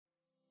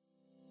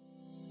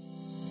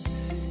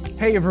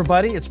Hey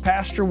everybody, it's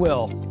Pastor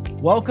Will.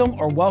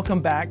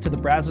 Welcome back to the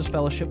Brazos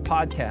Fellowship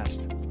Podcast.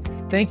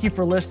 Thank you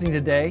for listening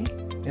today.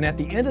 And at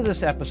the end of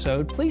this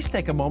episode, please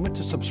take a moment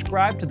to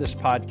subscribe to this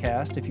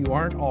podcast if you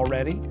aren't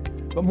already.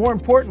 But more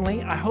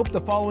importantly, I hope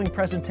the following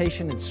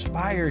presentation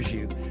inspires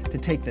you to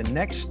take the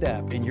next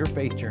step in your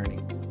faith journey.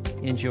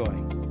 Enjoy.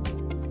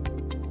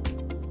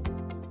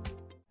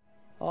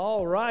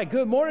 All right,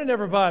 good morning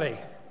everybody.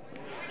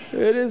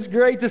 It is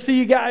great to see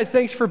you guys.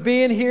 Thanks for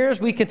being here as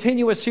we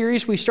continue a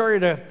series we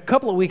started a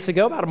couple of weeks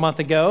ago, about a month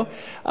ago,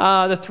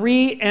 the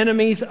 3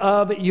 enemies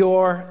of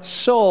your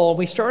soul.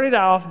 We started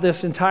off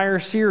this entire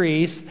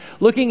series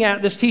looking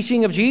at this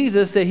teaching of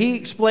Jesus that he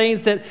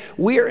explains that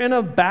we are in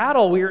a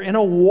battle, we are in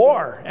a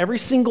war every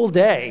single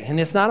day. And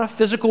it's not a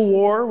physical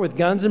war with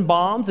guns and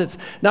bombs. It's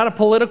not a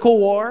political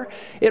war.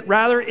 It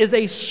rather is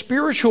a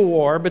spiritual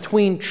war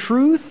between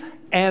truth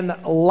and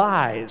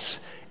lies.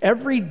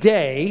 Every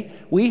day,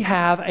 we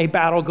have a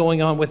battle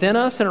going on within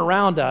us and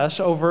around us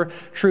over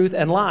truth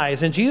and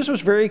lies. And Jesus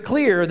was very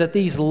clear that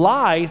these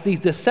lies, these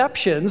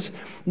deceptions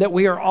that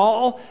we are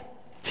all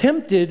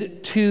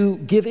tempted to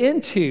give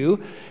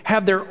into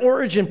have their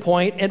origin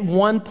point at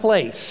one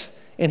place.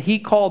 And he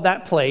called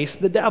that place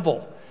the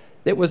devil.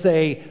 It was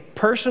a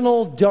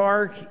personal,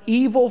 dark,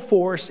 evil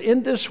force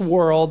in this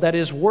world that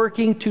is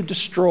working to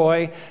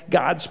destroy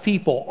God's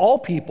people, all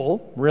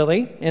people,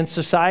 really, in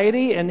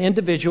society and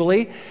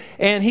individually.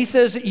 And he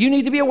says, you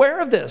need to be aware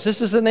of this. This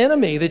is an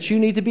enemy that you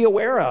need to be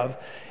aware of.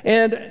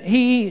 And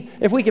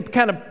if we could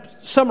kind of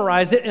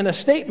summarize it in a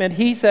statement,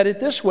 he said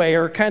it this way,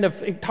 or kind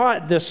of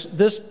taught this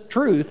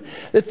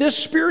truth, that this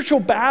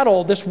spiritual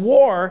battle, this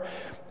war,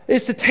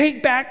 is to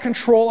take back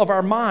control of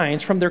our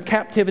minds from their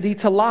captivity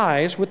to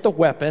lies with the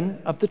weapon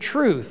of the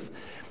truth.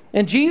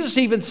 And Jesus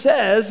even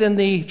says in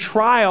the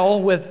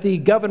trial with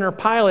the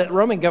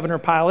Roman governor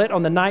Pilate,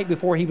 on the night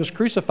before he was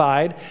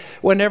crucified,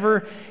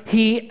 whenever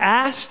he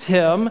asked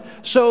him,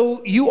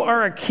 so you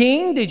are a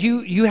king? Did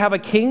you have a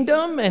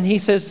kingdom? And he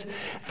says,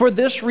 for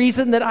this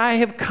reason that I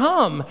have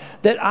come,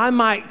 that I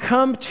might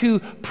come to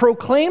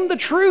proclaim the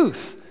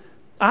truth.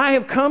 I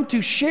have come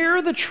to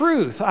share the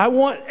truth. I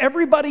want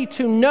everybody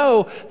to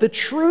know the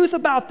truth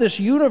about this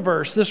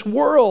universe, this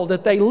world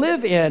that they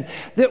live in,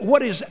 that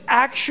what is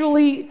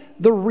actually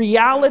the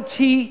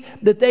reality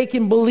that they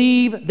can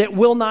believe that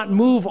will not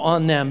move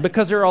on them,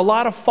 because there are a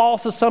lot of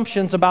false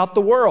assumptions about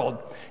the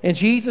world. And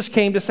Jesus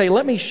came to say,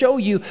 let me show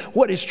you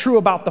what is true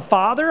about the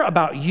Father,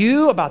 about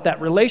you, about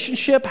that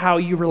relationship, how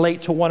you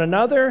relate to one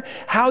another,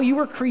 how you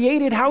were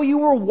created, how you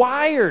were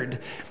wired,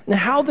 and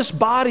how this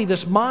body,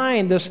 this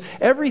mind, this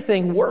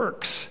everything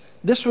works.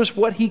 This was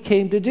what he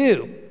came to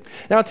do.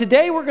 Now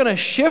today we're going to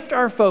shift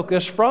our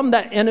focus from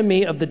that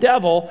enemy of the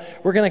devil.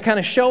 We're going to kind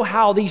of show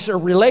how these are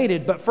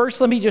related. But first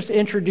let me just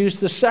introduce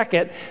the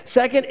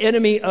second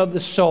enemy of the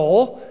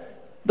soul,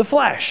 the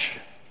flesh.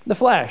 The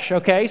flesh,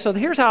 okay? So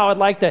here's how I'd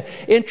like to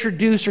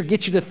introduce or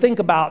get you to think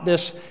about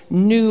this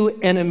new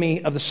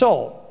enemy of the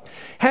soul.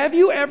 Have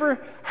you ever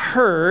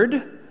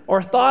heard or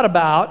thought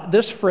about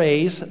this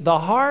phrase, the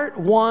heart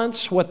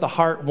wants what the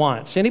heart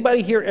wants?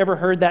 Anybody here ever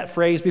heard that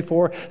phrase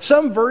before?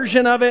 Some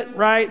version of it,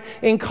 right?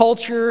 In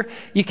culture,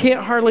 you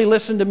can't hardly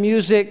listen to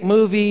music,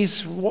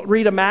 movies,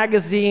 read a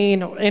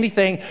magazine,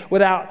 anything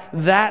without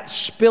that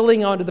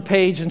spilling onto the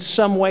page in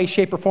some way,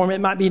 shape, or form.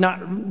 It might be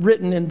not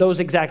written in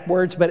those exact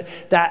words, but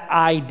that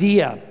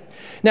idea.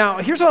 Now,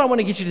 here's what I want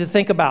to get you to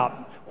think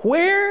about.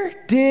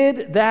 Where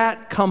did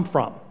that come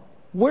from?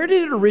 Where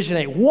did it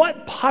originate?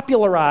 What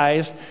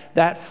popularized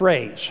that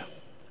phrase?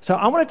 So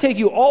I want to take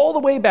you all the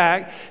way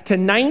back to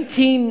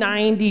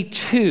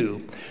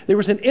 1992. There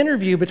was an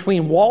interview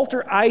between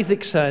Walter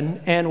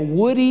Isaacson and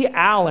Woody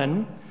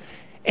Allen,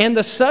 and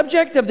the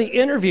subject of the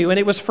interview, and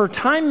it was for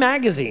Time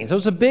magazine, so it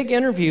was a big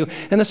interview,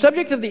 and the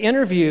subject of the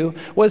interview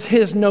was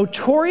his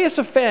notorious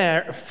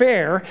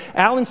affair,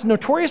 Allen's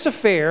notorious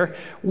affair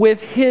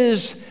with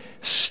his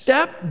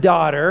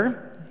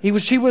stepdaughter.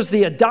 She was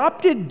the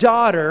adopted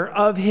daughter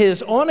of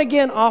his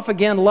on-again,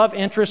 off-again love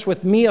interest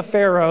with Mia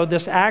Farrow,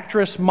 this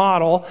actress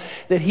model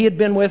that he had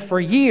been with for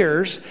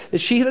years, that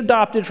she had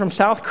adopted from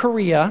South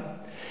Korea.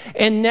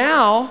 And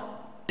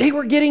now they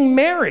were getting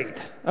married,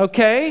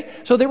 okay?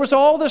 So there was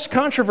all this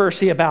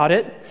controversy about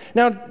it.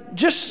 Now,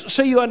 just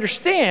so you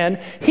understand,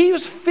 he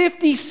was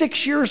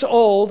 56 years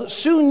old.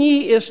 Soon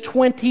Yi is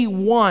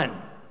 21,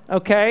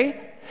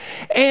 okay?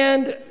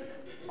 And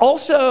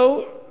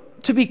also,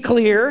 to be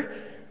clear,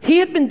 he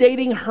had been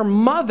dating her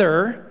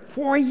mother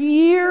for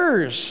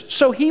years.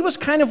 So he was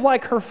kind of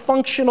like her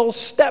functional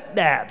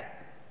stepdad,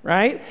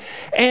 right?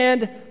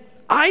 And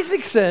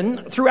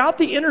Isaacson, throughout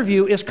the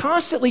interview, is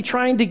constantly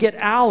trying to get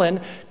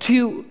Allen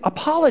to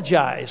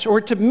apologize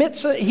or to admit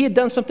he had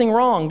done something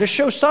wrong, to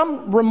show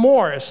some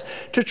remorse,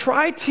 to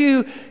try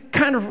to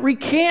kind of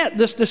recant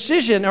this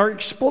decision or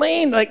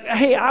explain, like,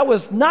 hey, I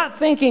was not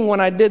thinking when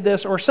I did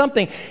this or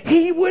something.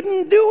 He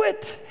wouldn't do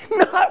it,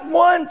 not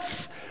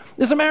once.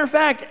 As a matter of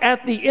fact,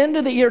 at the end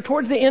of the year,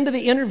 towards the end of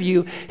the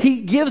interview,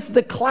 he gives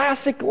the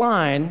classic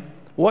line,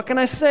 what can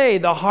I say?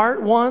 The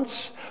heart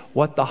wants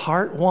what the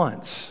heart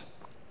wants.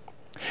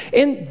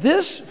 And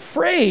this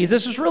phrase,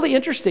 this is really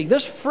interesting,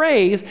 this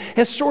phrase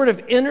has sort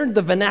of entered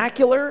the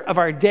vernacular of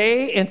our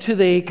day, into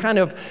the kind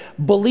of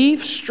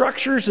belief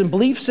structures and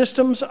belief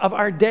systems of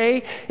our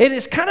day. It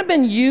has kind of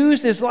been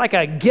used as like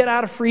a get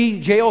out of free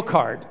jail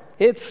card.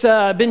 It's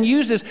been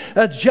used as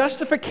a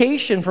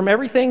justification from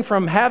everything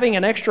from having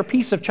an extra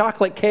piece of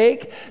chocolate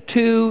cake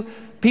to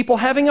people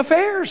having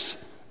affairs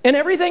and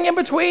everything in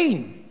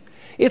between.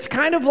 It's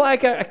kind of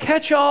like a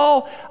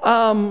catch-all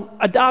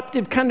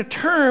adoptive kind of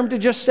term to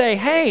just say,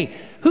 hey,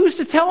 who's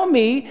to tell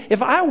me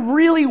if I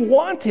really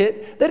want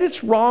it that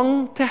it's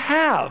wrong to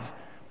have?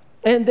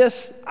 And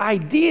this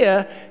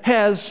idea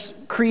has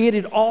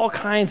created all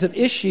kinds of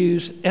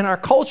issues in our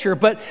culture,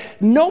 but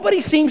nobody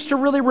seems to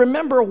really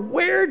remember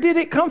where did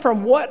it come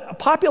from, what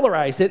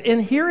popularized it.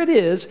 And here it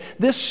is,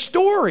 this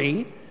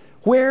story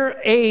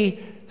where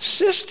a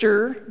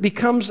sister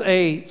becomes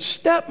a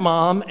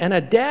stepmom and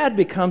a dad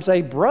becomes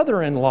a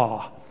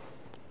brother-in-law.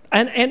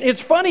 And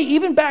it's funny,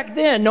 even back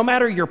then, no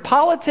matter your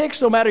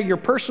politics, no matter your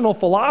personal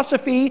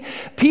philosophy,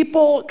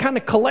 people kind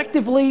of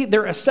collectively,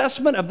 their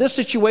assessment of this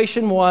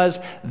situation was,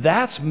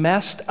 that's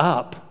messed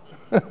up.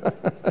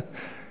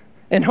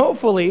 And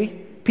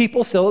hopefully,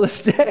 people still to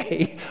this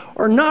day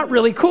are not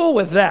really cool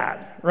with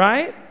that,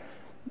 right?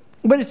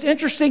 But it's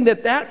interesting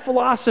that that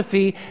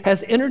philosophy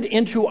has entered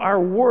into our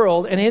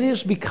world, and it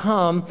has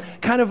become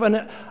kind of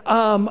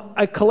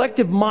a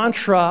collective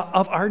mantra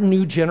of our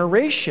new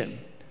generation.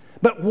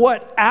 But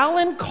what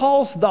Allen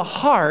calls the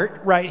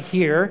heart right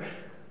here,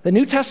 the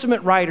New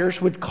Testament writers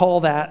would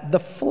call that the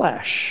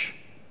flesh.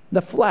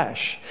 The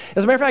flesh.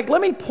 As a matter of fact, let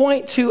me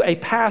point to a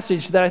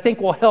passage that I think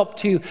will help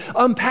to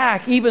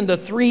unpack even the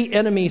three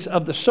enemies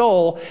of the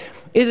soul.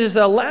 It is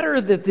a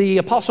letter that the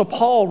Apostle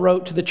Paul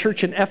wrote to the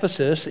church in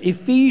Ephesus,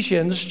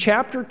 Ephesians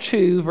chapter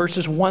 2,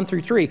 verses 1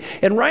 through 3.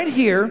 And right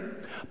here,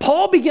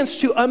 Paul begins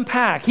to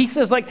unpack. He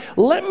says,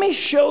 let me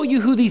show you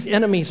who these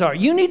enemies are.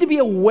 You need to be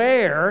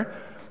aware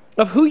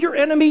of who your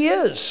enemy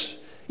is.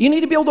 You need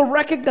to be able to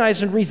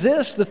recognize and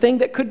resist the thing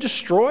that could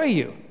destroy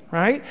you,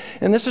 right?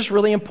 And this is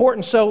really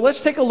important. So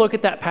let's take a look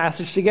at that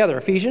passage together.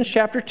 Ephesians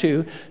chapter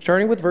 2,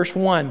 starting with verse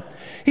 1.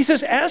 He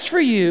says, as for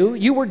you,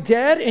 you were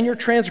dead in your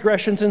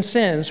transgressions and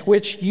sins,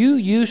 which you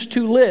used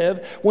to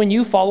live when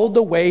you followed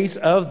the ways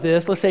of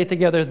this, let's say it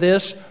together,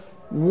 this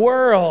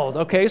world.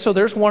 Okay, so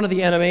there's one of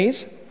the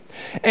enemies.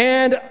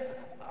 And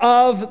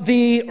of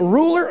the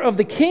ruler of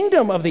the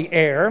kingdom of the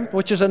air,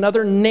 which is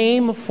another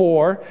name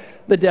for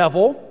the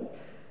devil.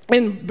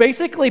 And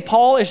basically,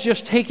 Paul is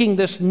just taking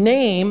this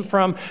name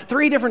from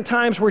three different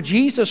times where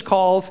Jesus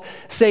calls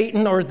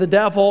Satan or the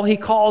devil. He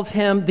calls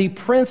him the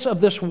prince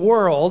of this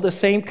world, the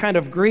same kind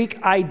of Greek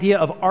idea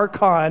of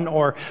archon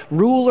or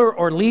ruler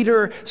or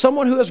leader,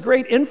 someone who has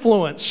great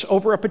influence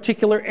over a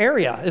particular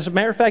area. As a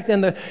matter of fact,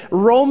 in the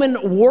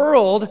Roman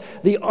world,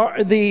 the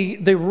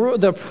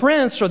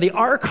prince or the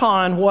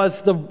archon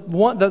was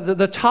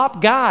the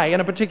top guy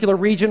in a particular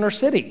region or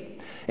city.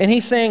 And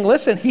he's saying,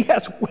 listen, he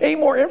has way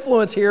more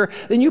influence here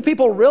than you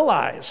people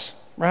realize,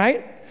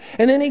 right?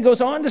 And then he goes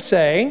on to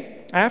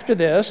say, after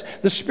this,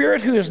 the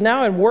spirit who is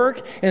now at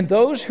work in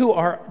those who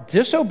are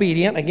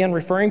disobedient, again,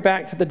 referring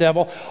back to the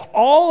devil,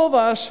 all of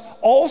us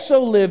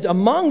also lived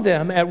among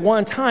them at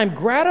one time,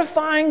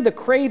 gratifying the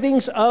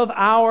cravings of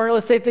our,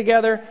 let's say it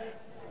together,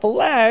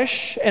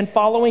 flesh, and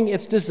following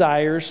its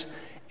desires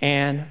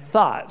and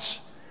thoughts.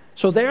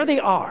 So there they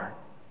are.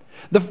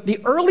 The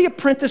early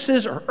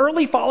apprentices or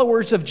early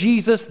followers of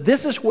Jesus,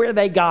 this is where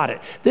they got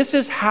it. This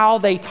is how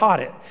they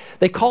taught it.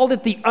 They called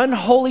it the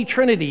unholy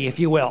trinity, if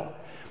you will.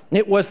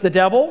 It was the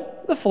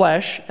devil, the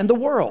flesh, and the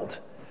world.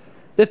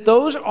 That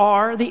those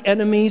are the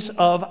enemies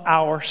of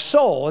our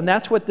soul. And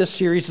that's what this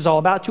series is all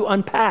about, to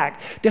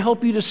unpack, to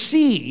help you to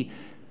see.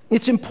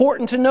 It's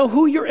important to know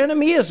who your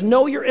enemy is,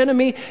 know your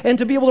enemy, and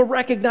to be able to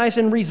recognize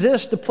and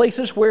resist the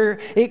places where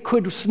it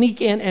could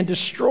sneak in and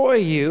destroy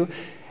you.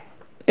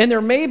 And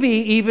there may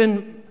be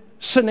even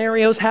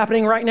scenarios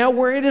happening right now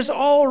where it is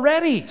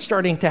already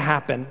starting to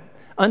happen,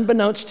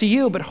 unbeknownst to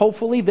you, but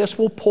hopefully this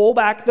will pull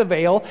back the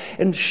veil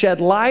and shed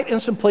light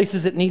in some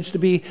places it needs to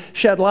be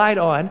shed light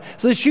on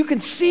so that you can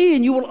see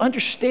and you will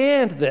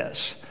understand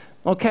this,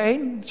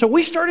 okay? So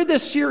we started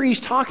this series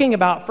talking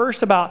about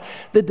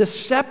the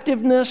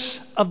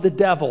deceptiveness of the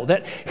devil,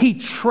 that he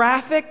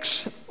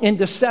traffics in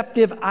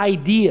deceptive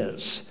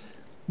ideas.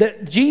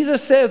 That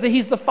Jesus says that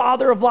he's the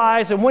father of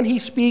lies, and when he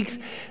speaks,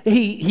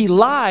 he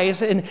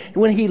lies, and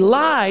when he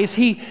lies,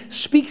 he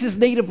speaks his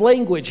native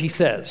language, he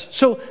says.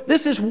 So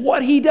this is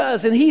what he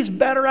does, and he's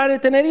better at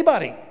it than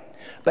anybody.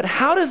 But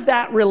how does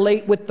that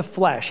relate with the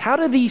flesh? How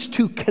do these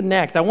two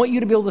connect? I want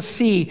you to be able to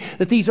see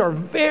that these are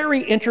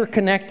very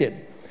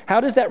interconnected. How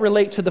does that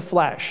relate to the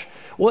flesh?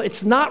 Well,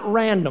 it's not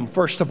random,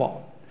 first of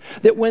all.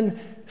 That when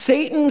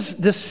Satan's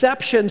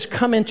deceptions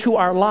come into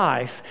our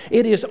life,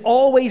 it is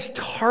always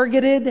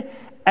targeted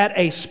at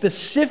a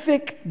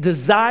specific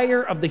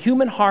desire of the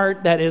human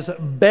heart that is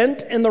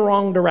bent in the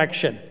wrong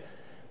direction,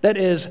 that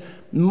is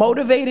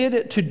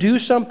motivated to do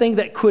something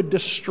that could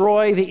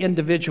destroy the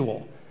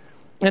individual.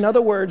 In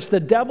other words, the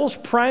devil's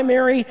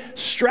primary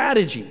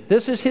strategy,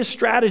 this is his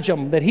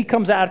stratagem that he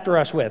comes after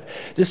us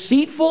with,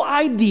 deceitful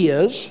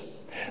ideas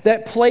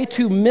that play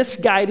to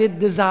misguided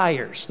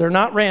desires. They're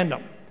not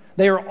random.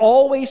 They are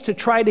always to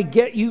try to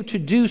get you to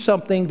do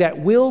something that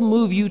will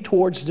move you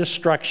towards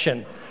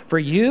destruction. For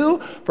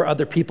you, for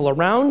other people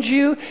around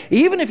you,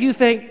 even if you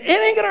think, it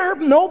ain't gonna hurt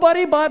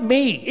nobody but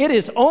me. It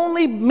is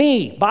only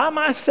me, by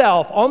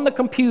myself, on the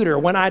computer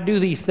when I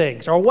do these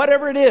things, or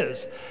whatever it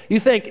is.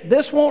 You think,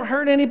 this won't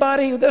hurt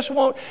anybody, this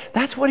won't.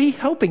 That's what he's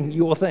hoping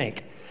you will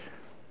think.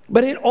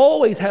 But it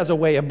always has a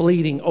way of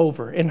bleeding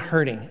over and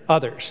hurting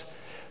others.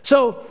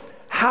 So,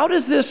 how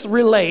does this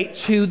relate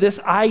to this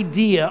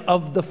idea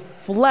of the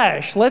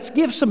flesh? Let's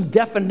give some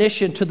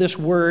definition to this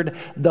word,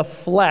 the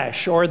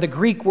flesh, or the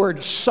Greek word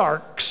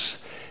sarx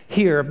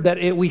here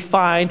that we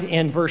find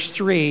in verse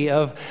 3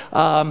 of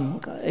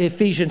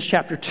Ephesians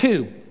chapter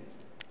 2.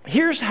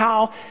 Here's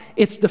how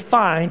it's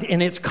defined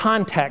in its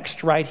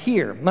context right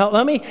here. Now,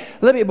 let me,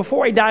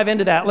 before I dive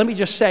into that, let me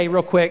just say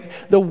real quick,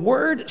 the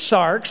word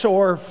sarx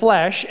or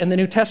flesh in the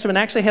New Testament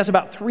actually has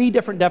about 3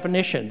 different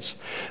definitions.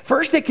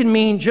 First, it can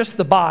mean just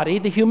the body,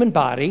 the human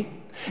body.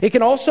 It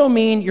can also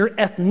mean your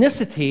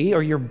ethnicity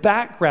or your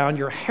background,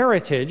 your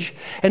heritage.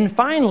 And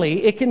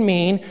finally, it can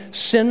mean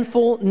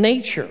sinful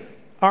nature,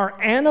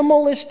 our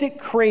animalistic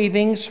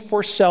cravings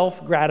for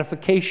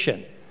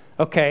self-gratification.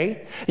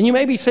 Okay? And you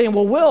may be saying,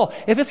 well, Will,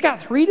 if it's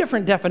got 3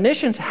 different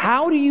definitions,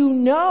 how do you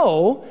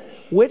know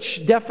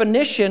which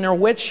definition or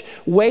which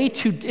way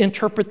to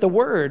interpret the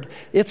word?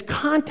 It's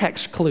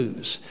context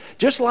clues.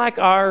 Just like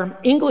our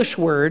English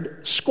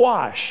word,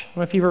 squash. I don't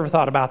know if you've ever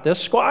thought about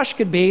this. Squash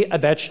could be a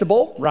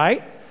vegetable,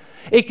 right?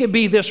 It could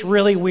be this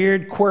really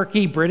weird,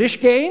 quirky British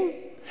game.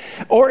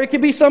 Or it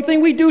could be something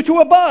we do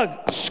to a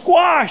bug.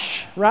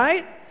 Squash,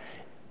 right?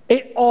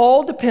 It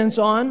all depends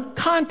on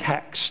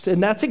context,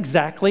 and that's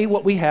exactly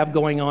what we have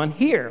going on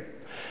here.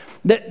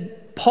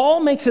 That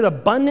Paul makes it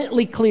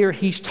abundantly clear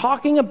he's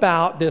talking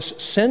about this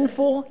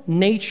sinful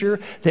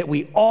nature that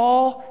we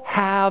all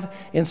have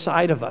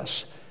inside of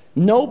us.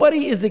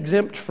 Nobody is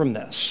exempt from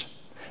this.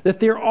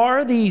 That there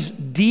are these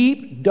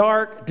deep,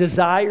 dark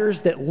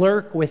desires that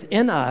lurk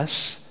within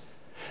us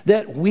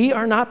that we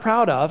are not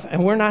proud of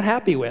and we're not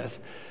happy with.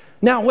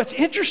 Now, what's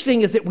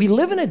interesting is that we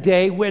live in a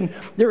day when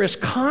there is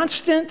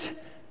constant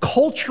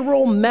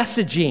cultural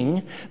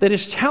messaging that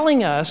is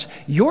telling us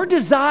your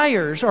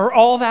desires are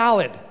all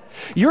valid.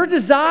 Your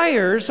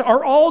desires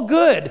are all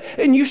good,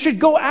 and you should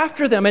go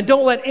after them, and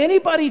don't let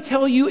anybody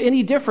tell you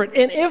any different.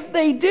 And if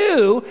they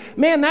do,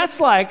 man, that's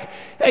like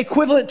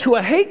equivalent to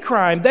a hate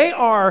crime. They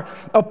are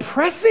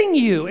oppressing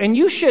you, and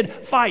you should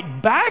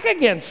fight back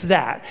against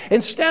that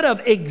instead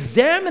of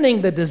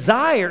examining the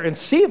desire and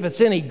see if it's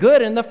any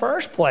good in the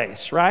first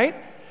place, right?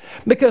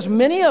 Because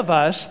many of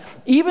us,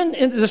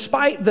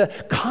 despite the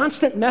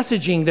constant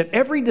messaging that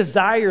every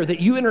desire that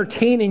you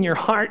entertain in your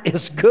heart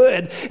is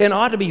good and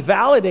ought to be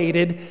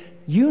validated,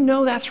 you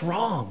know that's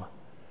wrong.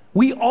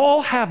 We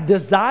all have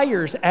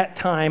desires at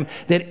times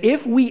that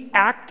if we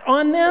act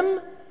on them,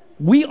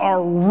 we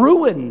are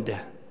ruined.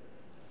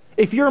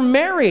 If you're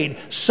married,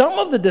 some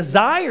of the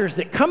desires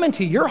that come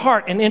into your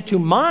heart and into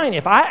mine,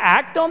 if I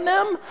act on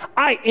them,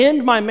 I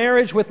end my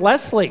marriage with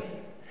Leslie.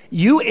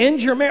 You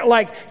end your marriage,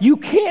 like you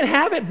can't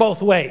have it both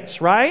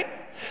ways, right?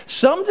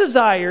 Some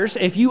desires,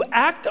 if you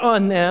act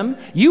on them,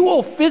 you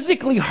will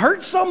physically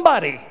hurt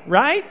somebody,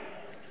 right?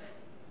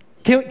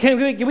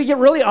 Can we get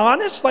really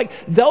honest? Like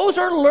those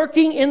are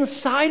lurking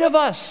inside of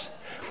us.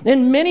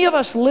 And many of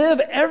us live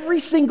every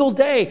single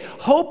day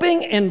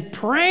hoping and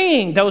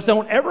praying those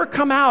don't ever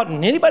come out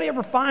and anybody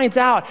ever finds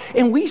out.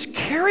 And we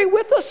carry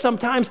with us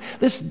sometimes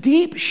this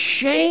deep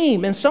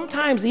shame. And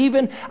sometimes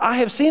even, I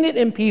have seen it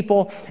in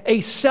people, a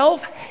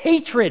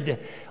self-hatred,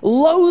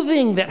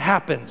 loathing that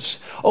happens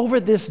over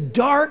this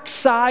dark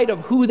side of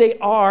who they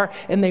are.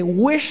 And they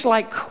wish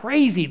like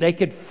crazy they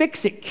could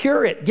fix it,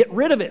 cure it, get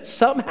rid of it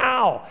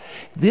somehow.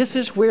 This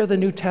is where the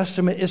New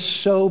Testament is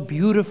so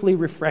beautifully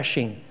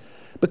refreshing.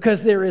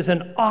 Because there is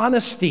an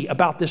honesty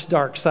about this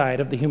dark side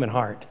of the human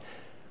heart.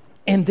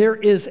 And there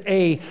is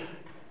a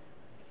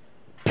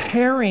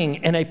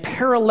pairing and a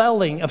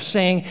paralleling of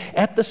saying,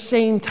 at the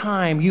same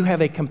time, you have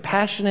a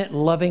compassionate,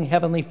 loving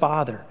Heavenly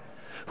Father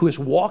who is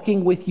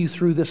walking with you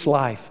through this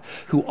life,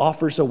 who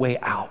offers a way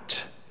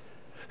out,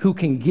 who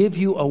can give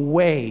you a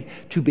way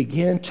to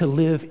begin to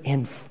live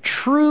in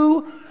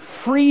true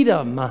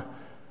freedom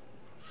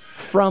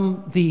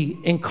from the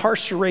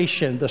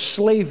incarceration, the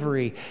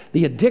slavery,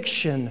 the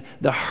addiction,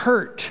 the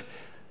hurt,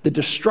 the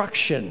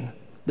destruction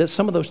that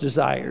some of those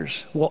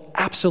desires will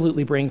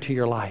absolutely bring to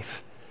your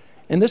life.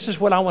 And this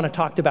is what I want to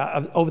talk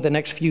about over the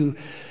next few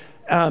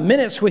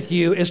minutes with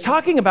you, is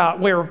talking about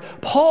where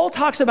Paul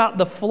talks about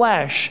the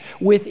flesh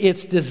with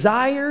its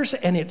desires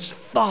and its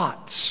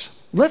thoughts.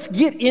 Let's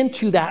get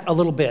into that a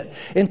little bit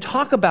and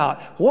talk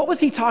about, what was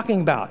he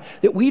talking about?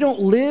 That we don't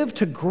live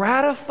to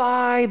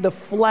gratify the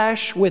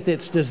flesh with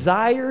its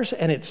desires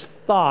and its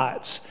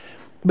thoughts,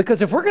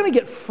 Because if we're going to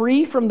get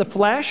free from the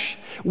flesh,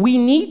 we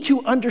need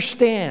to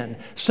understand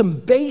some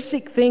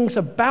basic things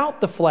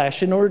about the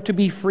flesh in order to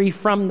be free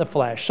from the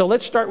flesh. So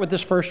let's start with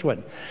this first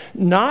one.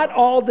 Not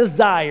all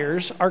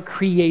desires are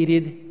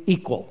created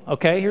equal.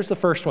 Okay, here's the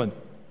first one.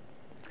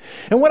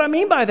 And what I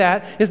mean by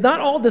that is not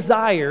all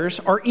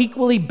desires are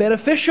equally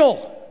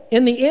beneficial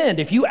in the end.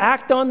 If you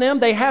act on them,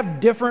 they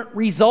have different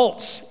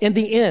results in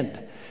the end.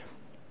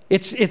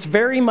 It's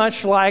very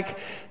much like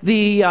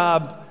the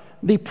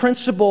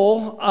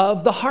principle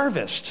of the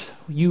harvest.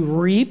 You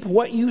reap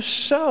what you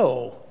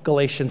sow,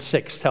 Galatians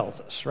 6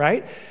 tells us,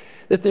 right?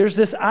 That there's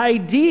this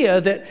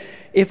idea that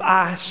if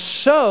I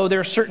sow, there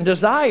are certain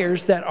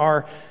desires that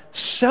are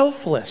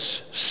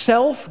selfless,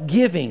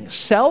 self-giving,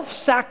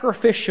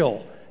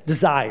 self-sacrificial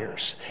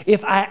desires.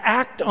 If I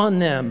act on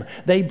them,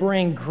 they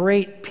bring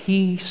great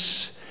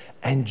peace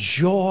and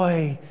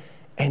joy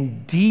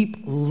and deep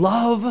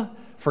love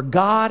for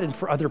God and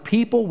for other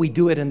people. We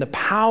do it in the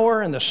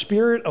power and the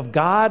Spirit of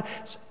God.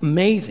 It's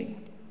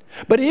amazing.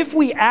 But if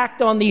we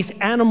act on these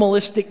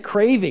animalistic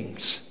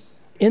cravings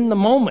in the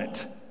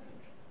moment,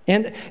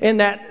 and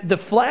that the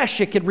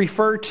flesh, it could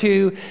refer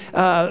to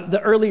the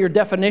earlier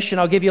definition,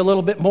 I'll give you a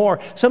little bit more.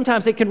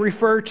 Sometimes it can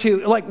refer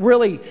to like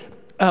really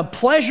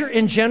pleasure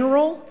in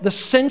general, the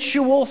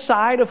sensual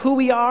side of who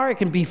we are. It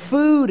can be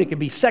food, it can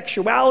be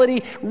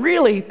sexuality,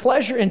 really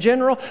pleasure in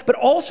general. But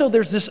also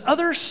there's this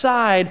other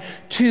side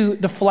to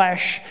the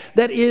flesh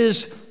that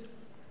is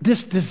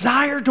this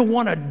desire to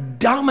want to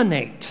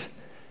dominate,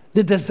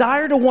 the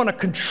desire to want to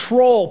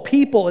control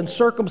people and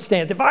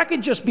circumstance. If I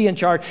could just be in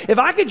charge, if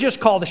I could just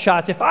call the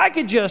shots, if I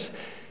could just,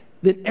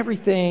 then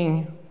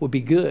everything would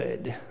be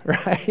good,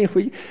 right?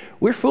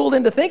 We're fooled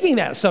into thinking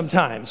that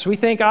sometimes. We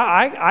think,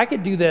 I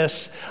could do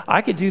this,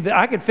 I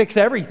could fix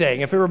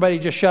everything if everybody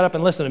just shut up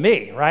and listen to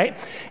me, right?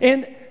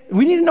 And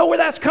we need to know where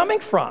that's coming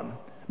from.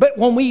 But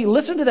when we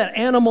listen to that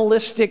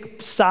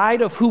animalistic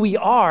side of who we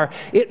are,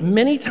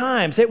 many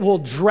times it will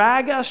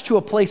drag us to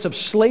a place of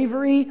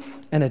slavery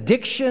and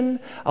addiction,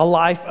 a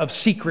life of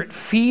secret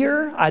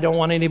fear. I don't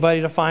want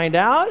anybody to find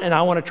out, and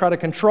I want to try to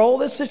control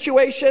this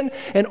situation.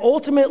 And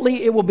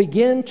ultimately, it will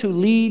begin to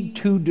lead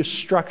to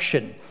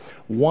destruction.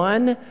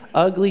 One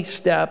ugly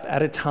step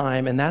at a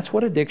time, and that's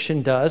what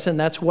addiction does, and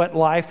that's what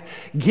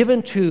life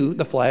given to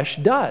the flesh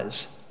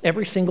does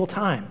every single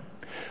time.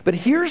 But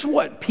here's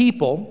what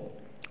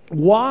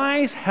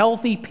wise,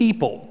 healthy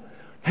people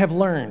have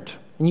learned.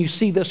 And you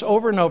see this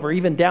over and over,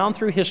 even down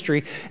through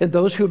history, and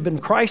those who have been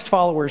Christ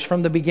followers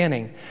from the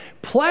beginning.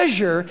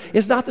 Pleasure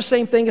is not the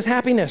same thing as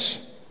happiness.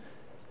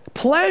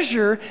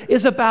 Pleasure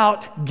is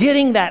about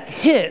getting that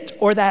hit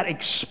or that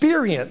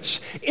experience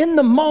in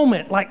the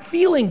moment, like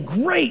feeling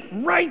great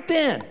right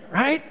then,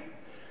 right?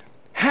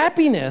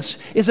 Happiness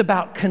is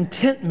about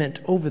contentment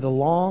over the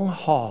long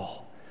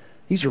haul.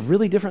 These are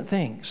really different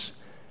things.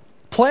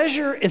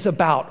 Pleasure is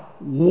about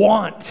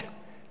want,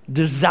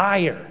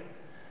 desire.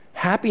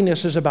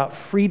 Happiness is about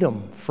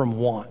freedom from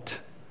want.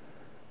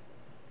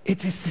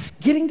 It's just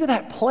getting to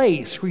that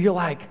place where you're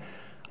like,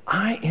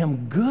 I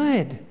am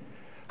good.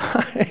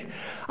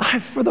 I,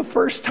 for the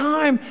first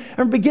time,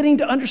 am beginning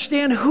to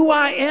understand who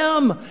I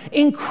am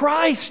in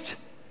Christ.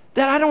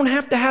 That I don't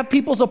have to have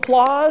people's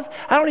applause.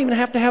 I don't even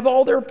have to have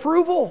all their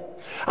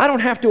approval. I don't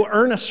have to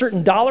earn a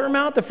certain dollar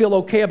amount to feel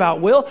okay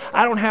about will.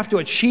 I don't have to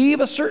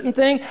achieve a certain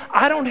thing.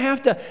 I don't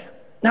have to.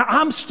 Now,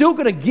 I'm still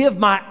going to give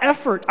my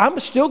effort. I'm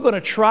still going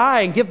to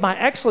try and give my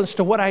excellence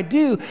to what I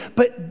do,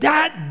 but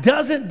that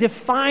doesn't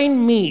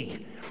define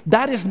me.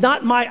 That is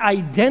not my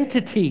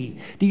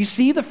identity. Do you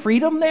see the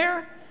freedom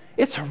there?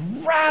 It's a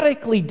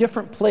radically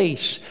different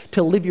place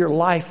to live your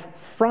life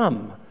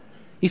from.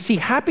 You see,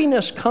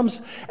 happiness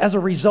comes as a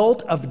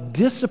result of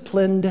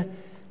disciplined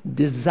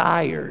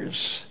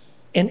desires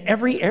in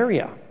every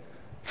area,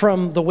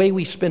 from the way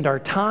we spend our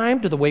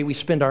time to the way we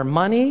spend our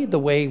money, the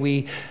way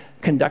we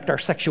conduct our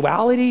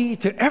sexuality,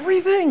 to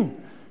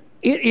everything.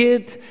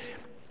 And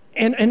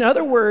in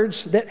other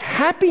words, that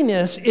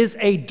happiness is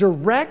a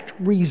direct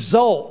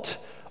result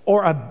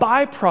or a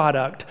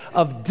byproduct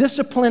of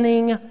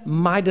disciplining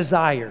my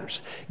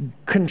desires,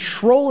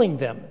 controlling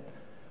them,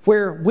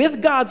 where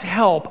with God's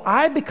help,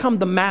 I become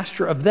the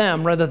master of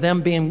them rather than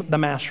them being the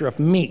master of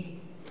me.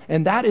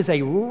 And that is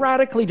a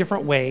radically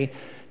different way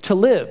to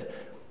live.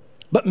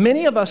 But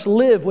many of us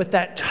live with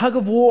that tug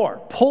of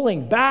war,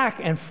 pulling back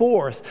and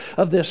forth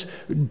of this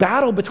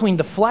battle between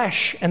the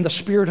flesh and the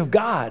Spirit of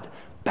God,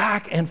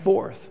 back and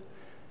forth.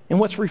 And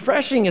what's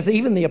refreshing is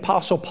even the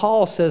Apostle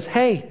Paul says,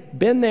 hey,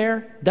 been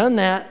there, done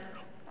that.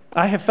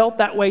 I have felt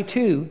that way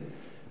too.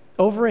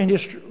 Over in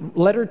his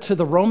letter to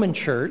the Roman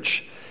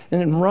church,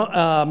 and in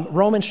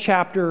Romans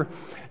chapter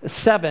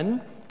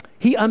 7,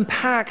 he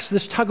unpacks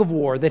this tug of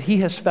war that he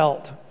has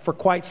felt for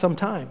quite some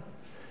time.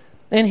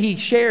 And he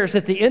shares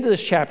at the end of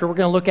this chapter, we're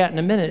going to look at in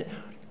a minute,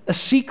 a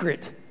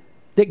secret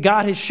that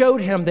God has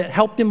showed him that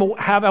helped him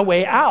have a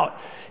way out.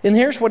 And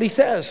here's what he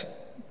says.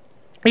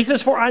 He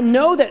says, for I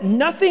know that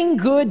nothing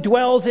good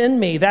dwells in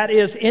me, that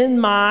is in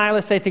my,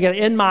 let's say it together,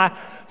 in my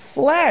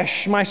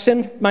flesh, my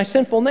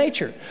sinful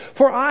nature.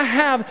 For I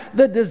have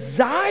the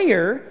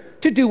desire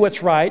to do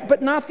what's right,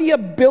 but not the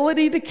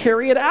ability to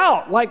carry it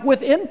out. Like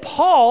within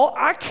Paul,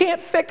 I can't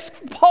fix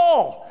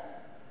Paul.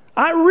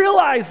 I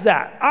realize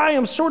that. I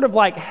am sort of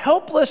like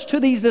helpless to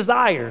these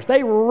desires.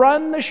 They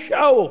run the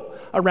show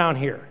around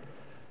here.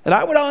 And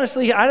I would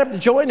honestly, I'd have to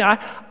join.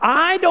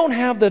 I don't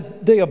have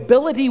the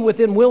ability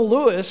within Will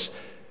Lewis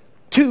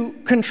to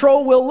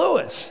control Will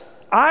Lewis.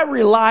 I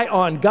rely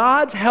on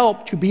God's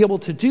help to be able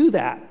to do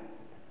that.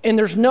 And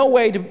there's no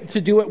way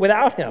to do it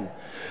without him.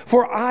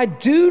 For I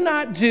do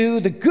not do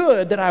the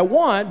good that I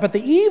want, but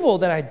the evil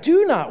that I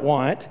do not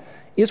want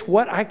is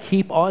what I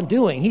keep on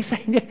doing. He's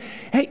saying,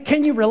 hey,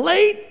 can you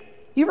relate?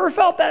 You ever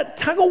felt that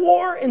tug of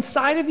war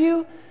inside of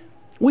you?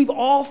 We've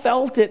all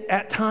felt it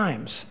at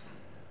times.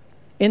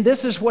 And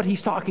this is what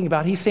he's talking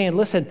about. He's saying,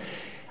 listen,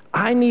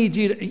 I need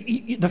you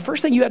to, the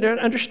first thing you have to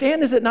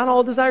understand is that not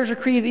all desires are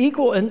created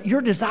equal, and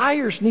your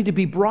desires need to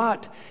be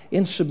brought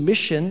in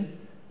submission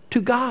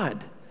to God.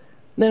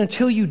 And then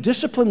until you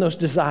discipline those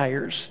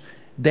desires,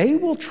 they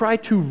will try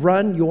to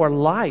run your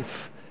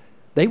life.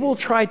 They will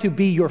try to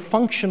be your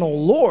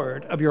functional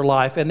Lord of your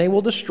life, and they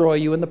will destroy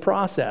you in the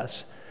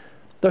process.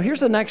 So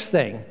here's the next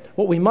thing.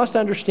 What we must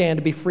understand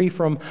to be free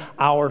from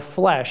our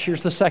flesh.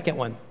 Here's the second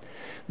one.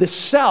 The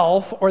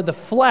self or the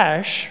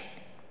flesh,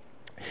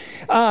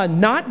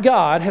 not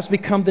God, has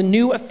become the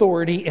new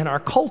authority in our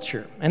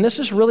culture. And this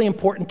is really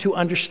important to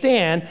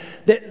understand,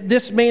 that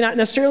this may not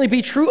necessarily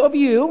be true of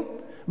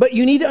you, but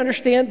you need to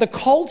understand the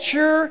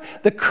culture,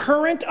 the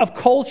current of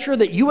culture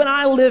that you and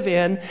I live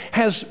in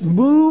has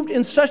moved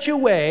in such a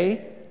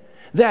way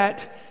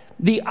that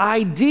the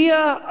idea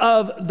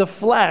of the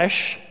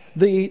flesh,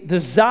 the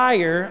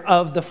desire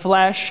of the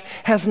flesh,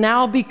 has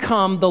now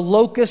become the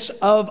locus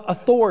of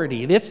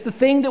authority. It's the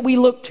thing that we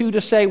look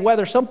to say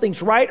whether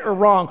something's right or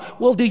wrong.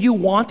 Well, do you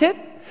want it?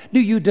 Do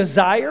you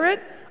desire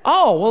it?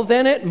 Oh, well,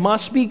 then it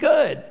must be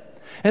good.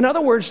 In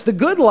other words, the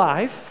good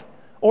life,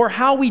 or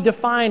how we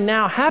define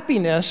now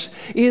happiness,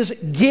 is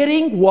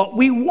getting what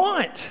we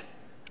want.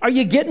 Are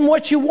you getting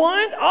what you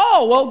want?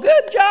 Oh, well,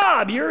 good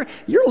job. You're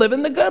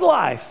living the good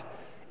life.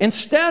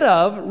 Instead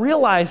of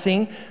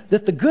realizing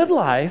that the good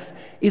life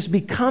is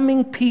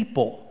becoming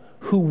people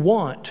who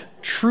want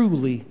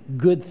truly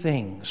good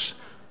things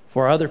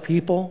for other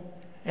people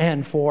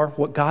and for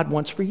what God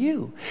wants for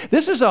you.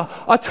 This is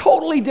a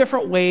totally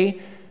different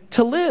way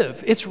to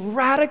live. It's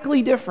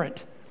radically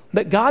different.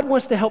 But God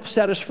wants to help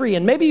set us free.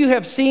 And maybe you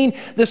have seen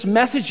this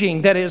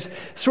messaging that is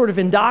sort of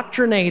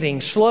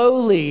indoctrinating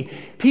slowly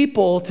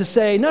people to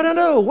say,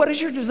 no, what is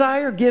your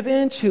desire? Give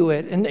into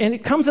it. And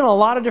it comes in a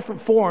lot of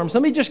different forms.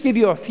 Let me just give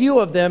you a few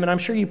of them, and I'm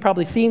sure you've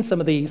probably seen some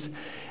of these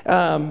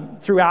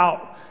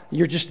throughout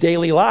your just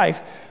daily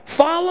life.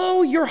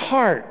 Follow your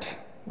heart,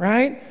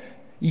 right?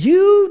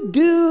 You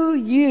do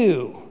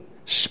you.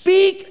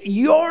 Speak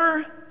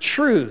your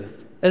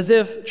truth, as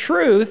if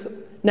truth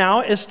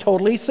now is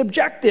totally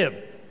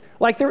subjective.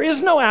 Like there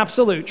is no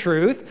absolute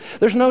truth.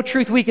 There's no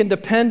truth we can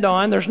depend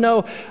on. There's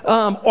no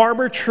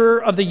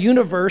arbiter of the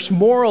universe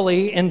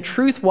morally and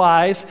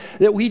truth-wise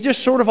that we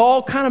just sort of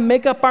all kind of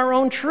make up our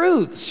own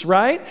truths,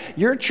 right?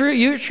 Your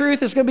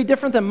truth is going to be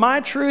different than my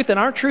truth, and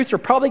our truths are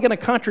probably going to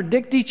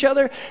contradict each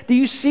other. Do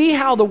you see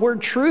how the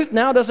word truth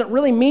now doesn't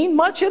really mean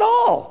much at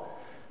all?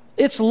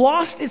 It's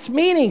lost its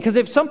meaning, because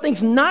if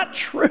something's not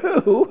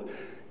true,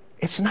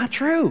 it's not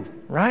true,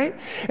 right?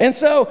 And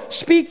so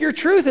speak your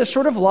truth is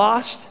sort of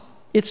lost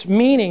its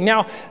meaning.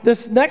 Now,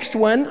 this next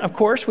one, of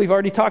course, we've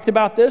already talked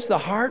about this. The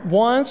heart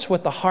wants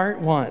what the heart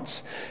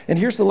wants. And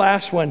here's the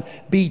last one.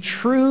 Be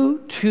true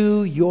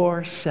to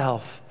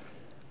yourself.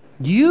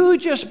 You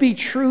just be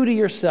true to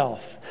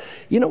yourself.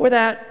 You know where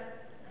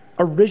that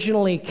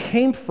originally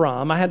came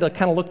from? I had to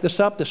kind of look this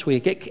up this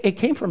week. It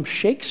came from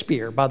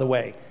Shakespeare, by the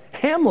way.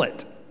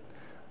 Hamlet.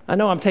 I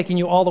know I'm taking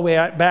you all the way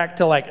back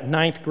to like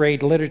 9th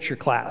grade literature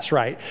class,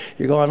 right?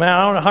 You're going, man,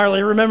 I don't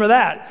hardly remember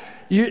that.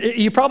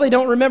 You probably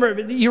don't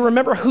remember. You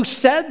remember who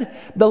said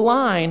the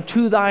line,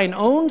 to thine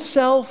own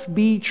self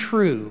be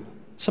true,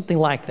 something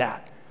like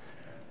that.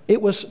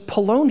 It was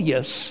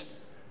Polonius,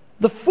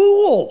 the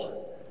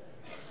fool.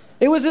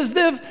 It was as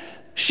if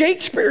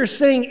Shakespeare is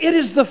saying, it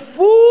is the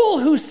fool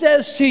who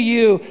says to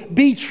you,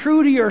 be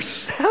true to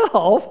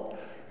yourself.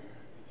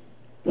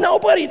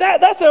 Nobody,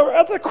 that's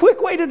a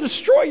quick way to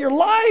destroy your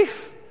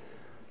life.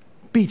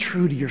 Be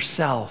true to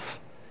yourself.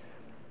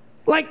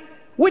 Like,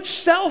 which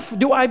self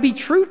do I be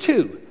true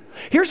to?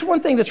 Here's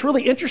one thing that's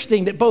really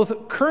interesting that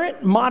both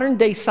current modern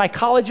day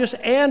psychologists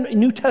and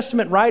New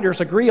Testament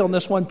writers agree on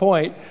this one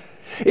point,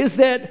 is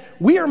that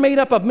we are made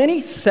up of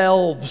many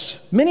selves,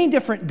 many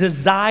different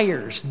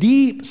desires,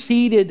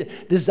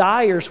 deep-seated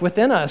desires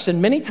within us.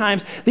 And many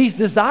times these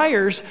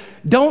desires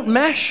don't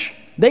mesh.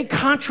 They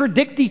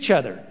contradict each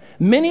other.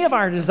 Many of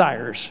our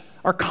desires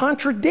are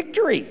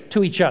contradictory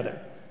to each other.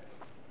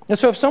 And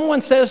so if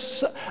someone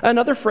says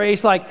another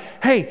phrase like,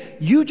 hey,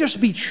 you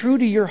just be true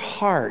to your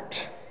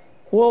heart.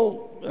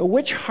 Well,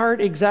 which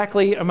heart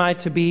exactly am I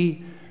to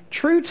be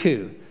true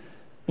to?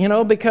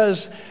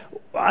 Because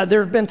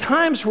there have been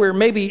times where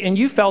maybe, and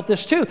you felt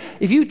this too,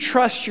 if you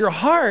trust your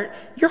heart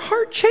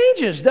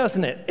changes,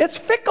 doesn't it? It's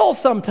fickle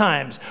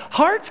sometimes.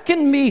 Hearts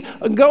can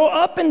go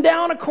up and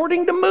down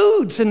according to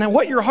moods, and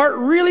what your heart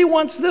really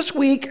wants this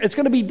week, it's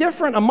going to be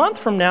different a month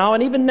from now,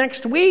 and even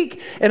next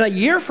week, and a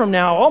year from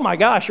now, oh my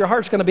gosh, your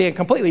heart's going to be in a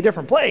completely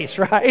different place,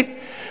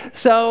 right?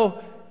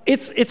 So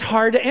it's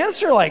hard to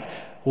answer, like,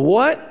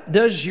 what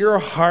does your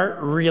heart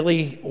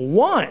really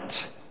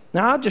want?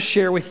 Now, I'll just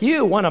share with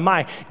you one of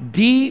my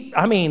deep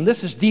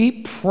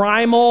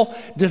primal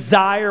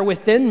desire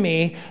within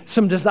me,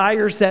 some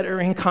desires that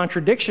are in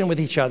contradiction with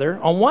each other.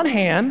 On one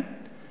hand,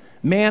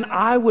 man,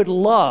 I would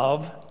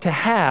love to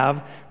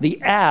have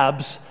the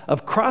abs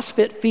of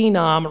CrossFit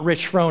phenom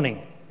Rich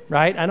Froning,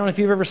 right? I don't know if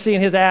you've ever seen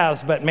his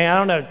abs, but man, I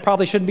don't know,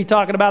 probably shouldn't be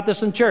talking about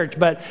this in church,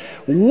 but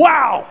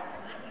wow,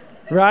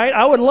 right?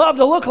 I would love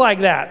to look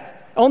like that.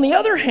 On the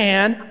other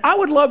hand, I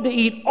would love to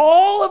eat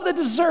all of the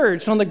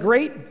desserts on the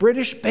Great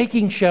British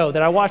Baking Show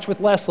that I watched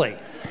with Leslie.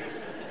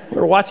 We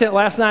were watching it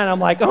last night, and I'm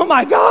like, oh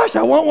my gosh,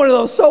 I want one of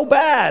those so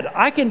bad.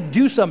 I can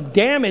do some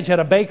damage at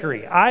a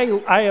bakery.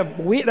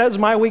 That's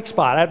my weak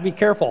spot. I have to be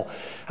careful.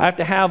 I have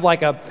to have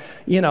like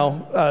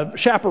a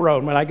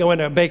chaperone when I go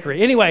into a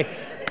bakery. Anyway,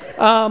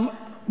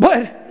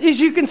 but as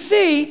you can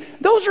see,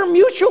 those are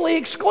mutually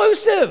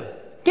exclusive.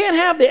 Can't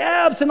have the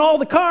abs and all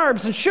the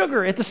carbs and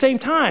sugar at the same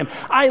time.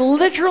 I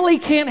literally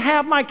can't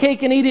have my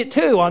cake and eat it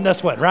too on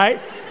this one,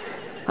 right?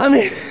 I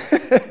mean,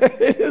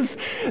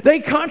 they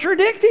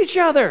contradict each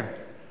other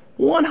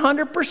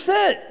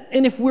 100%.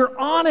 And if we're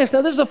honest,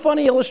 now this is a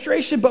funny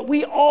illustration, but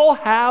we all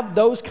have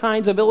those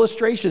kinds of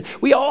illustrations.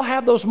 We all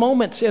have those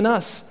moments in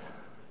us.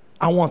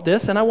 I want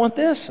this and I want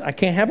this. I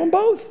can't have them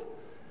both.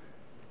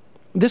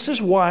 This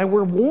is why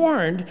we're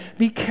warned,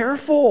 be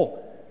careful.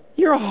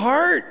 Your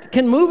heart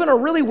can move in a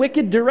really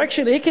wicked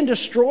direction. It can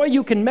destroy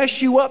you, can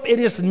mess you up. It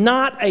is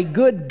not a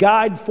good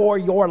guide for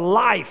your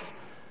life.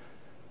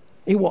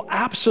 It will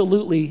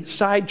absolutely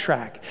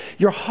sidetrack.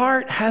 Your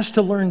heart has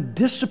to learn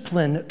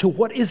discipline to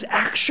what is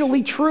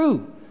actually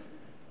true.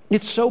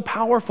 It's so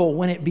powerful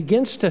when it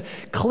begins to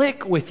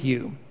click with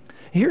you.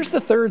 Here's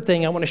the third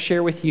thing I want to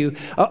share with you,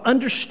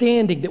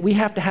 understanding that we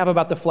have to have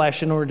about the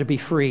flesh in order to be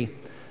free.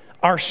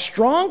 Our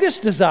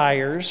strongest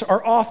desires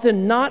are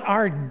often not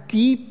our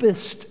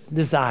deepest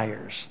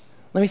desires.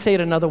 Let me say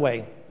it another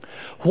way.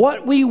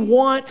 What we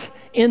want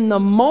in the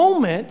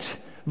moment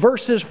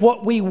versus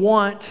what we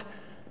want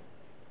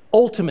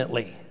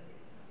ultimately,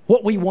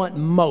 what we want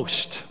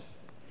most.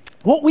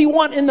 What we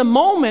want in the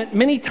moment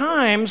many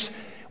times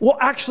will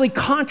actually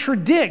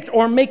contradict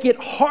or make it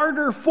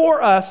harder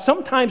for us,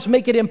 sometimes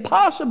make it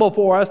impossible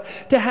for us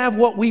to have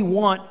what we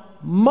want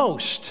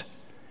most.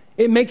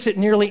 It makes it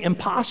nearly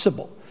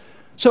impossible.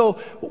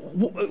 So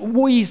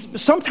we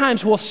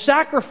sometimes will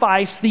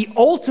sacrifice the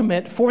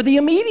ultimate for the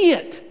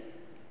immediate,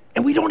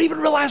 and we don't even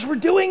realize we're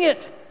doing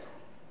it.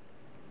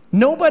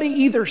 Nobody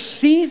either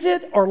sees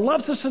it or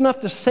loves us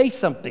enough to say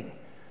something.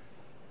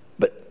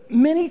 But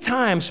many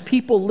times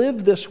people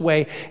live this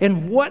way,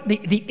 and what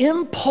the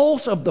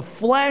impulse of the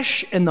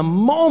flesh and the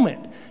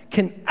moment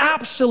can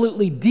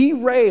absolutely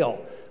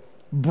derail,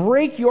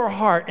 break your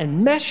heart,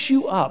 and mess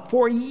you up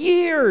for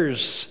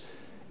years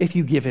if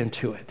you give in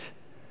to it.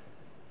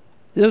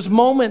 Those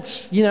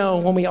moments,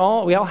 when we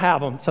all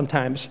have them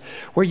sometimes,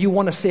 where you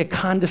want to say a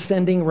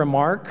condescending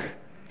remark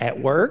at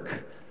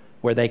work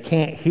where they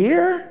can't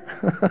hear,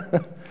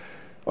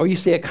 or you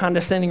say a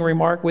condescending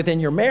remark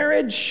within your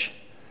marriage.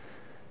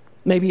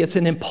 Maybe it's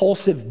an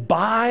impulsive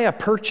buy, a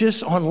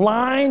purchase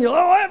online. You're like,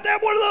 I have to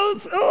have one of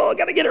those. I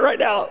got to get it right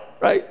now,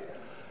 right?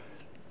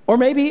 Or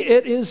maybe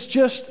it is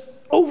just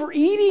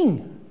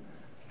overeating,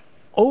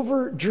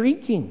 over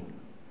drinking.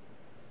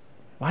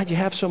 Why'd you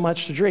have so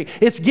much to drink?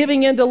 It's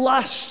giving in to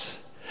lust.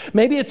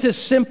 Maybe it's as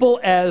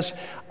simple as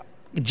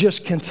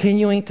just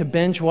continuing to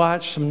binge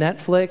watch some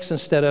Netflix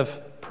instead of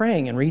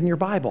praying and reading your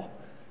Bible.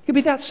 It could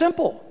be that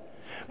simple.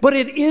 But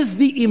it is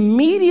the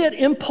immediate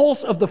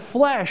impulse of the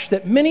flesh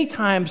that many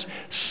times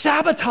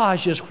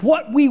sabotages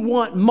what we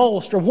want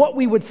most, or what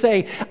we would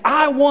say,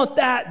 I want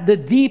that the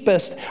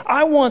deepest.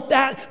 I want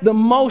that the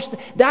most.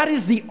 That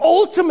is the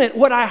ultimate,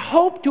 what I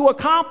hope to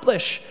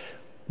accomplish.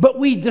 But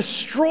we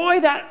destroy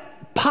that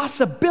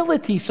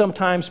possibility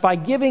sometimes by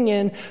giving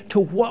in to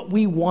what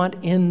we want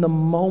in the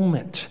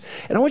moment.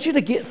 And I want you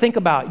to think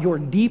about your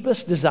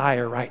deepest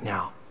desire right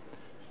now.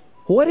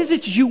 What is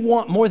it you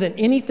want more than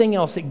anything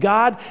else that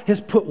God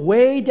has put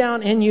way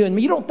down in you?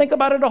 And you don't think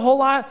about it a whole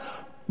lot,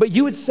 but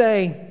you would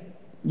say,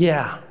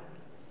 yeah.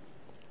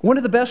 One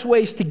of the best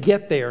ways to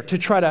get there, to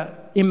try to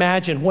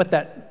imagine what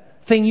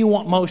that thing you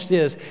want most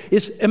is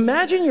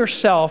imagine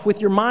yourself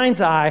with your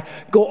mind's eye,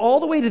 go all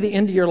the way to the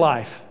end of your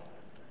life.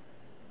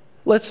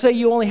 Let's say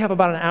you only have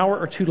about an hour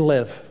or two to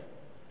live.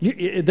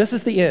 This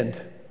is the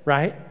end,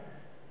 right?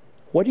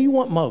 What do you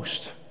want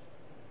most?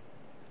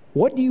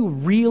 What do you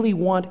really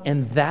want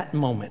in that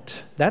moment?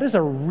 That is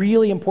a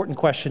really important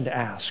question to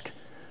ask.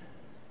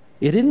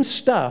 It isn't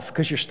stuff,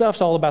 because your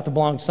stuff's all about to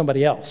belong to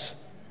somebody else.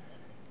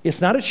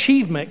 It's not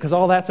achievement, because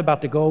all that's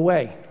about to go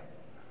away.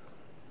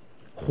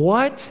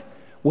 What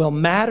will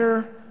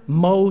matter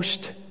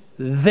most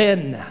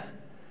then?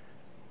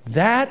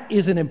 That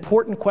is an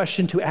important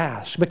question to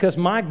ask, because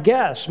my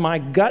guess, my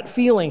gut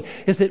feeling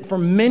is that for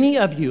many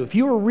of you, if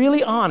you were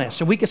really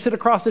honest and we could sit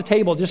across the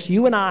table, just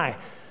you and I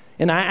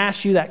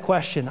asked you that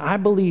question, I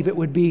believe it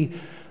would be,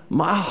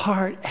 my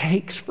heart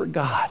aches for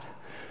God.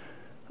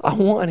 I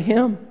want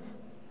Him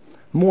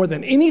more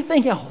than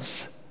anything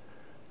else.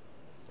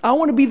 I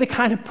want to be the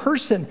kind of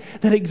person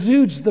that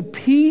exudes the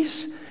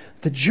peace,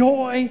 the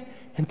joy,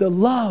 and the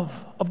love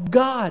of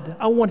God.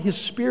 I want His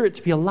Spirit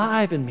to be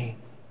alive in me.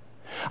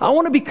 I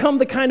want to become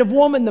the kind of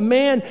woman, the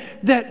man,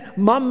 that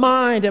my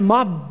mind and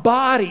my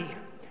body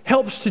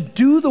helps to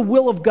do the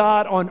will of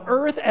God on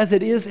earth as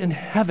it is in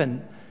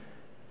heaven.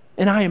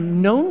 And I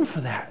am known for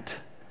that.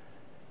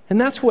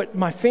 And that's what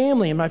my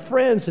family and my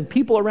friends and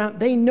people around,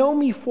 they know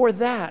me for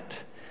that.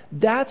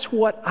 That's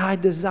what I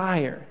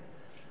desire.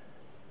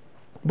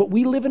 But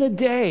we live in a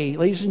day,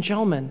 ladies and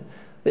gentlemen,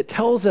 that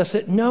tells us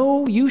that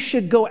no, you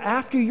should go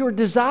after your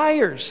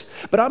desires.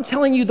 But I'm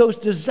telling you, those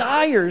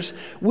desires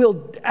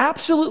will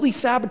absolutely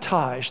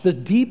sabotage the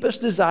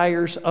deepest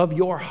desires of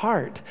your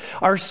heart.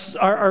 Our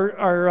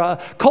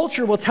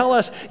culture will tell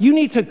us you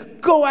need to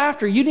go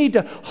after, you need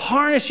to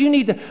harness, you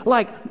need to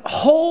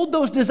hold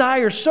those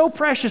desires so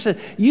precious that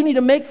you need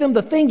to make them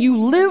the thing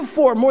you live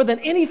for more than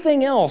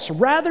anything else,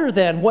 rather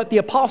than what the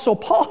Apostle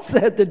Paul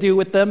said to do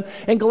with them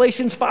in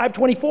Galatians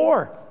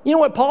 5:24. You know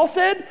what Paul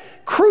said?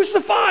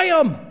 Crucify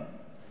them.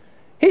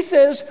 He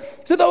says,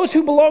 to those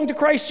who belong to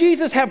Christ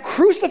Jesus have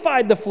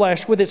crucified the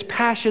flesh with its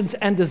passions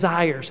and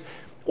desires.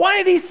 Why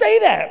did he say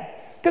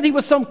that? Because he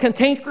was some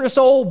cantankerous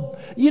old,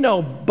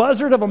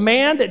 buzzard of a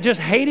man that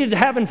just hated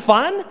having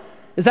fun?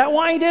 Is that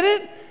why he did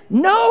it?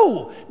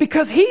 No,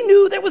 because he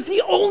knew that was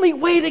the only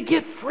way to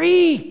get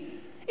free.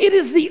 It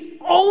is the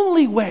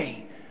only way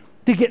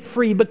to get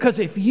free, because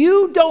if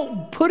you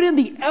don't put in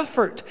the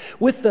effort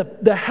with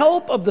the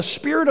help of the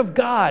Spirit of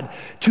God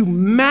to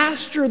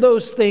master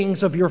those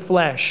things of your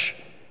flesh,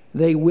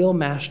 they will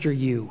master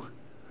you,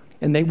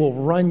 and they will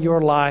run your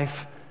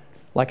life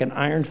like an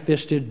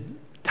iron-fisted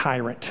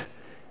tyrant.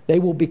 They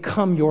will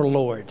become your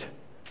Lord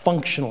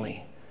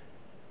functionally,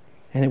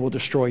 and it will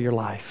destroy your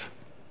life.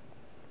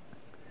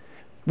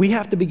 We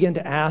have to begin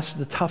to ask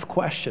the tough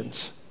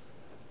questions,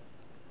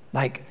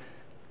 like,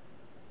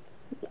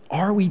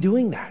 are we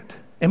doing that?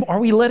 And are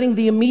we letting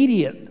the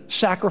immediate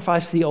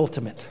sacrifice the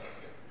ultimate?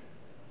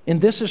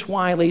 And this is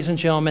why, ladies and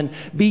gentlemen,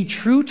 be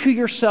true to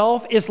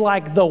yourself is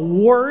like the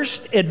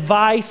worst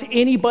advice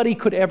anybody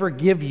could ever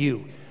give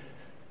you.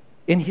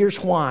 And here's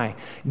why.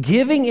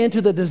 Giving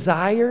into the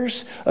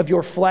desires of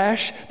your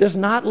flesh does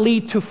not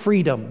lead to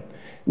freedom,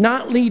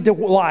 not lead to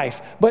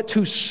life, but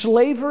to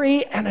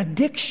slavery and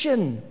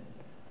addiction.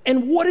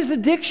 And what is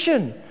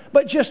addiction?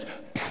 But just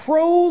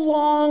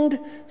prolonged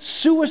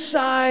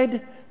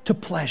suicide to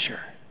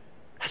pleasure.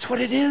 That's what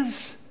it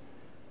is.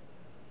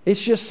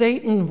 It's just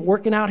Satan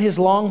working out his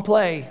long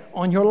play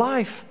on your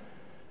life.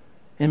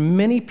 And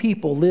many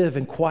people live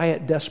in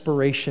quiet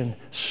desperation,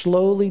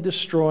 slowly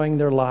destroying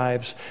their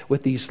lives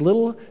with these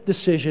little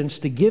decisions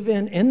to give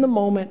in the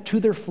moment to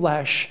their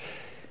flesh.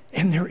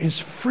 And there is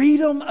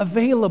freedom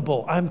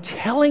available, I'm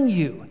telling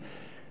you,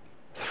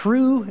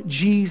 through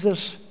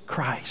Jesus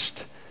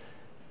Christ.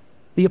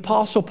 The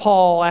Apostle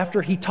Paul,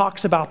 after he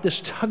talks about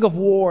this tug of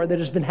war that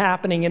has been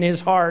happening in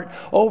his heart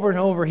over and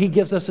over, he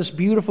gives us this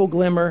beautiful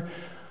glimmer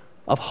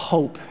of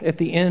hope at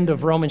the end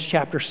of Romans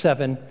chapter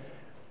 7.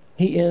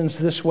 He ends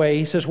this way.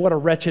 He says, "What a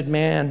wretched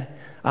man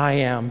I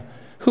am.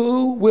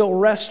 Who will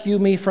rescue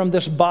me from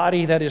this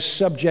body that is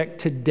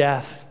subject to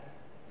death?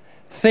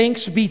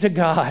 Thanks be to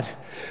God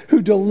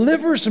who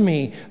delivers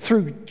me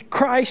through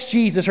Christ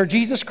Jesus," or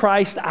Jesus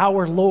Christ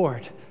our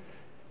Lord.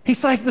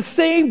 He's like the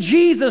same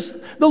Jesus,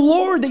 the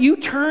Lord that you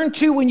turned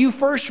to when you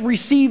first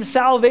received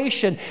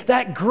salvation.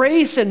 That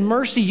grace and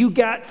mercy you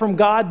got from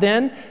God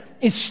then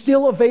is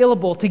still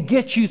available to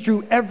get you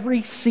through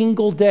every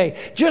single day.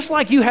 Just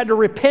like you had to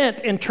repent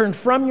and turn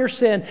from your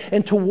sin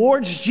and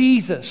towards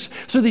Jesus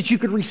so that you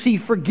could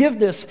receive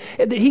forgiveness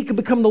and that He could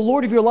become the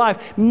Lord of your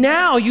life.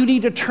 Now you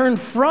need to turn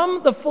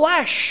from the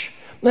flesh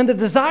and the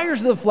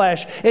desires of the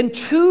flesh and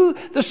to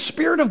the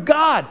Spirit of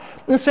God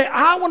and say,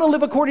 I want to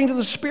live according to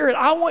the Spirit.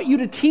 I want you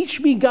to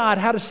teach me, God,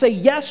 how to say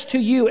yes to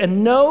you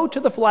and no to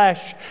the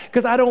flesh,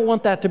 because I don't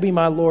want that to be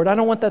my Lord. I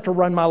don't want that to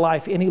run my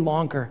life any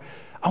longer.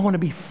 I want to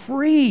be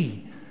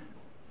free.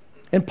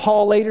 And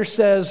Paul later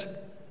says,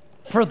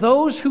 for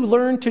those who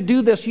learn to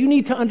do this, you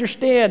need to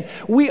understand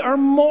we are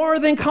more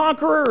than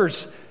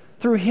conquerors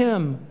through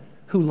Him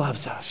who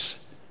loves us.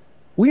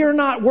 We are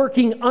not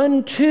working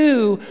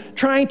unto,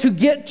 trying to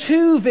get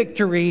to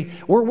victory.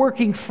 We're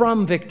working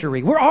from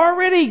victory. We're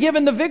already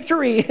given the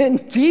victory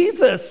in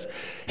Jesus.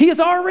 He has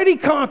already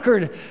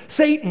conquered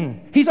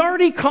Satan. He's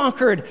already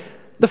conquered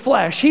the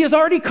flesh. He has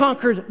already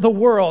conquered the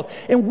world.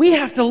 And we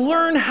have to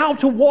learn how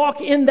to walk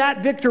in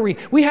that victory.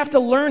 We have to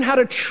learn how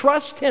to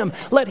trust Him.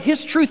 Let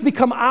His truth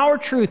become our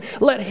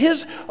truth. Let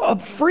His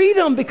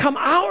freedom become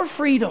our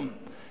freedom.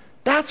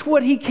 That's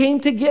what he came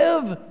to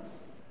give.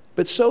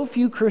 But so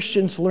few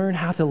Christians learn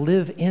how to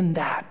live in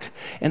that.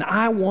 And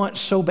I want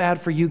so bad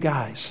for you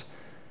guys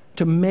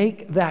to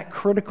make that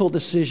critical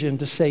decision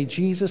to say,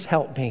 Jesus,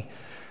 help me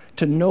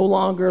to no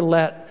longer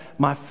let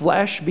my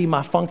flesh be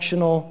my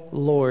functional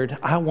Lord.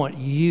 I want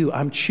you.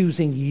 I'm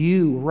choosing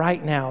you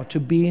right now to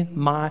be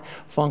my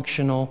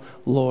functional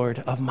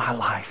Lord of my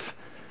life.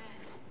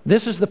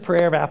 This is the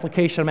prayer of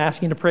application I'm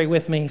asking you to pray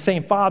with me,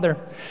 saying, Father,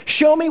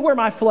 show me where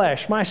my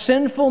flesh, my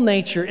sinful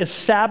nature is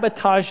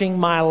sabotaging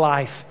my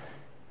life.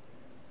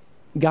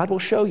 God will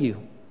show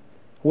you.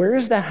 Where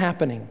is that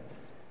happening?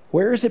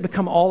 Where has it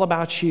become all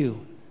about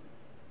you?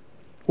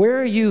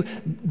 Where are you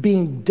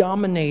being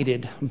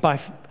dominated by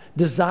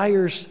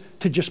desires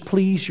to just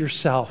please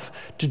yourself,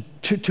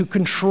 to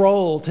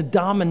control, to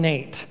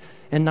dominate,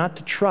 and not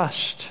to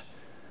trust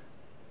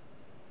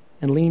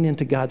and lean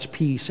into God's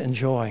peace and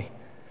joy?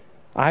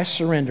 I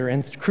surrender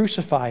and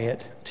crucify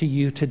it to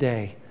you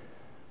today.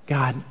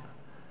 God,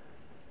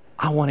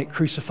 I want it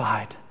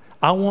crucified.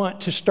 I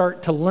want to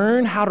start to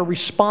learn how to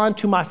respond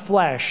to my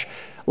flesh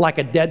like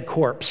a dead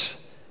corpse.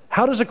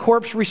 How does a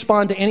corpse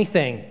respond to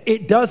anything?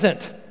 It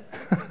doesn't.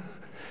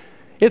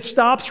 It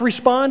stops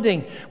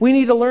responding. We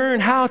need to learn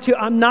how to,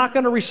 I'm not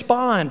going to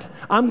respond.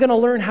 I'm going to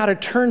learn how to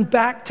turn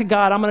back to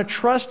God. I'm going to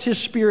trust His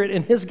Spirit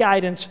and His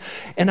guidance,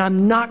 and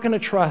I'm not going to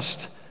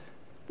trust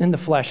in the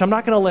flesh. I'm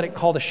not going to let it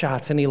call the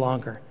shots any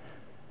longer.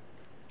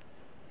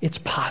 It's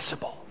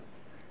possible.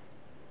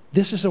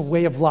 This is a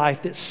way of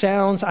life that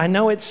sounds, I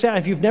know it sounds,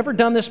 if you've never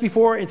done this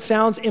before, it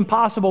sounds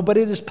impossible, but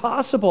it is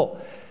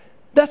possible.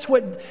 That's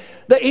what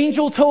the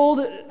angel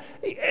told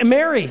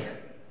Mary,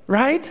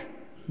 right?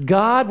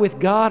 With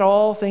God,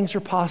 all things are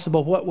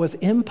possible. What was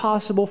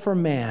impossible for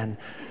man,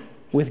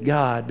 with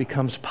God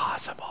becomes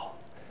possible.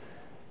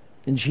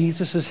 And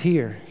Jesus is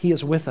here. He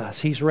is with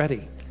us. He's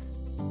ready.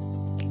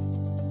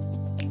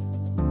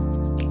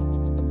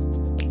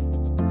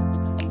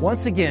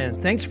 Once again,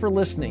 thanks for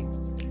listening.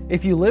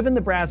 If you live in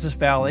the Brazos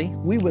Valley,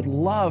 we would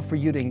love for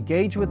you to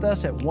engage with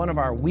us at one of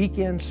our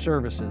weekend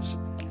services.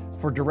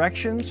 For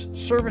directions,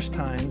 service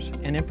times,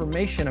 and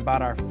information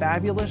about our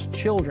fabulous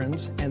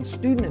children's and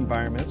student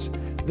environments,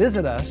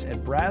 visit us at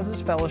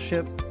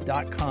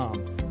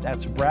brazosfellowship.com.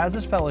 That's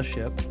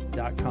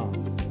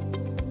brazosfellowship.com.